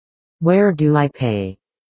Where do I pay?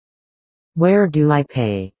 Where do I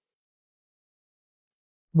pay?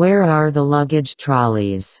 Where are the luggage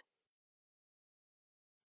trolleys?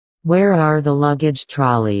 Where are the luggage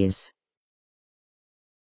trolleys?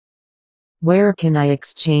 Where can I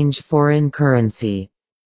exchange foreign currency?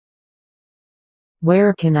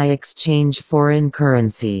 Where can I exchange foreign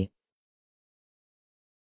currency?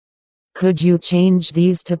 Could you change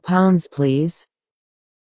these to pounds, please?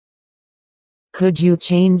 Could you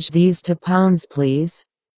change these to pounds, please?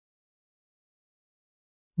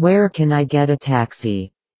 Where can I get a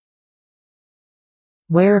taxi?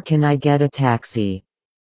 Where can I get a taxi?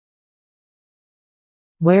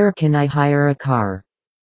 Where can I hire a car?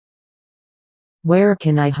 Where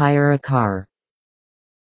can I hire a car?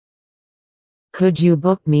 Could you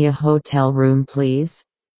book me a hotel room, please?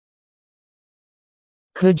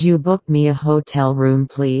 Could you book me a hotel room,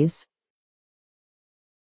 please?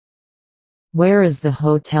 Where is the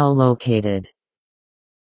hotel located?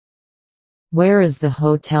 Where is the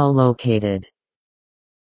hotel located?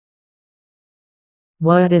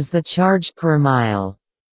 What is the charge per mile?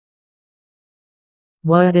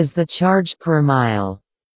 What is the charge per mile?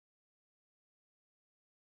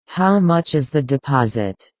 How much is the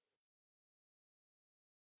deposit?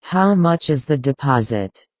 How much is the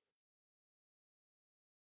deposit?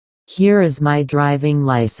 Here is my driving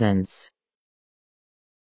license.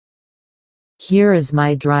 Here is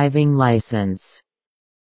my driving license.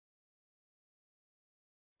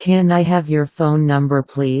 Can I have your phone number,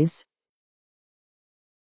 please?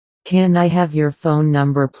 Can I have your phone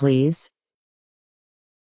number, please?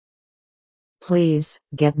 Please,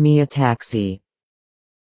 get me a taxi.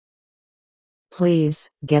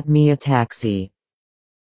 Please, get me a taxi.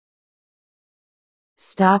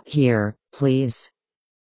 Stop here, please.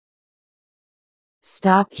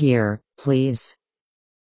 Stop here, please.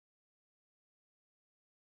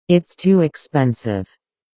 It's too expensive.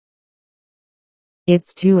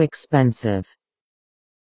 It's too expensive.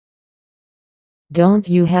 Don't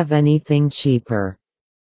you have anything cheaper?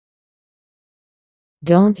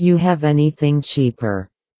 Don't you have anything cheaper?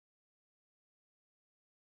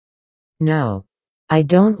 No. I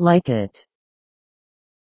don't like it.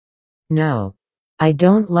 No. I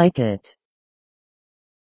don't like it.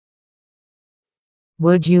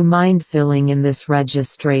 Would you mind filling in this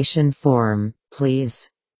registration form, please?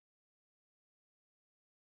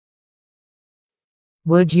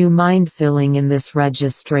 Would you mind filling in this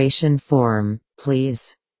registration form,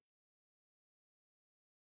 please?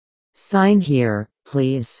 Sign here,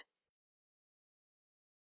 please.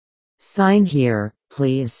 Sign here,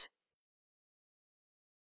 please.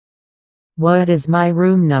 What is my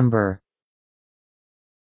room number?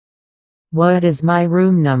 What is my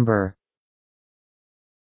room number?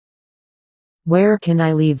 Where can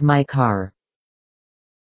I leave my car?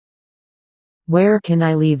 Where can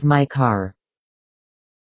I leave my car?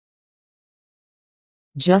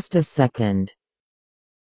 Just a second.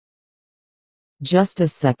 Just a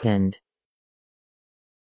second.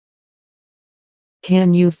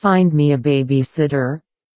 Can you find me a babysitter?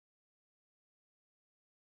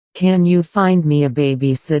 Can you find me a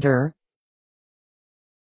babysitter?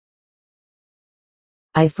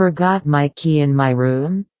 I forgot my key in my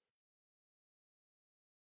room.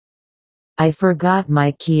 I forgot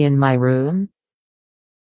my key in my room.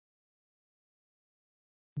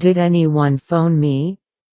 Did anyone phone me?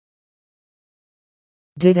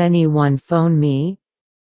 Did anyone phone me?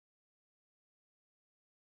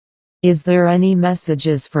 Is there any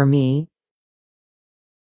messages for me?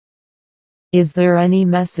 Is there any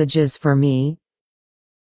messages for me?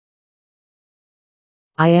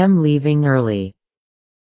 I am leaving early.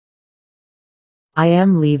 I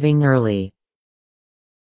am leaving early.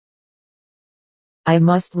 I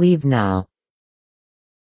must leave now.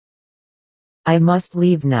 I must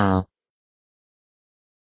leave now.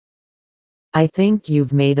 I think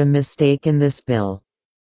you've made a mistake in this bill.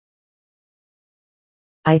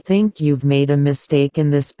 I think you've made a mistake in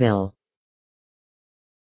this bill.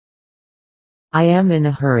 I am in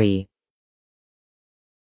a hurry.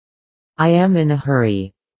 I am in a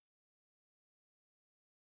hurry.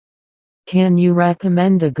 Can you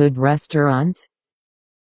recommend a good restaurant?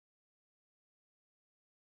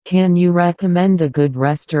 Can you recommend a good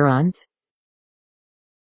restaurant?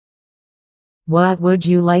 What would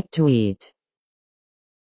you like to eat?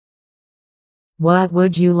 What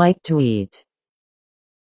would you like to eat?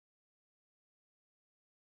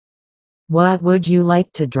 What would you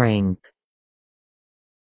like to drink?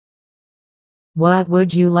 What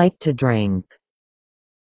would you like to drink?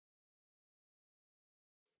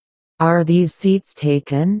 Are these seats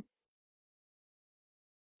taken?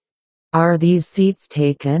 Are these seats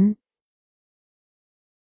taken?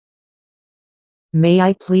 May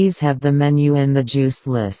I please have the menu and the juice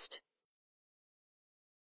list?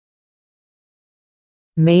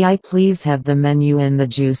 May I please have the menu and the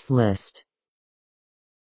juice list?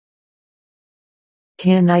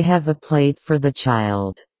 Can I have a plate for the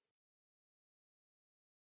child?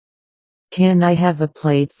 Can I have a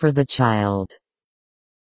plate for the child?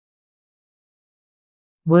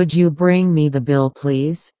 Would you bring me the bill,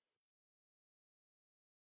 please?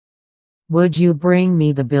 Would you bring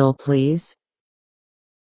me the bill, please?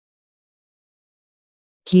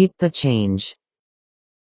 Keep the change.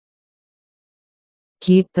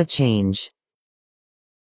 Keep the change.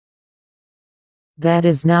 That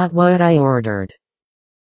is not what I ordered.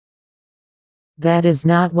 That is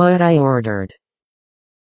not what I ordered.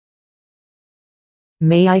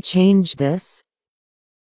 May I change this?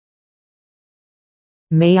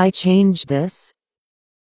 May I change this?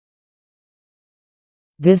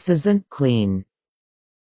 This isn't clean.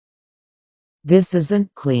 This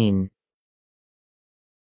isn't clean.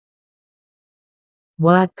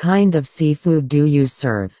 What kind of seafood do you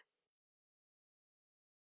serve?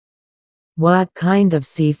 What kind of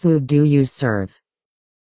seafood do you serve?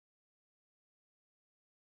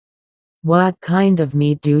 What kind of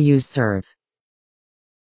meat do you serve?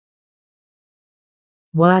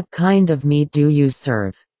 What kind of meat do you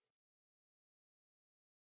serve?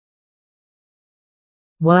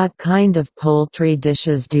 What kind of poultry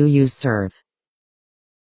dishes do you serve?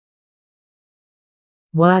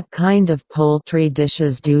 What kind of poultry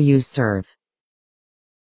dishes do you serve?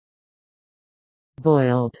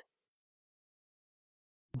 Boiled.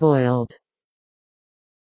 Boiled.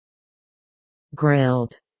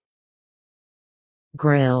 Grilled.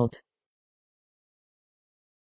 Grilled.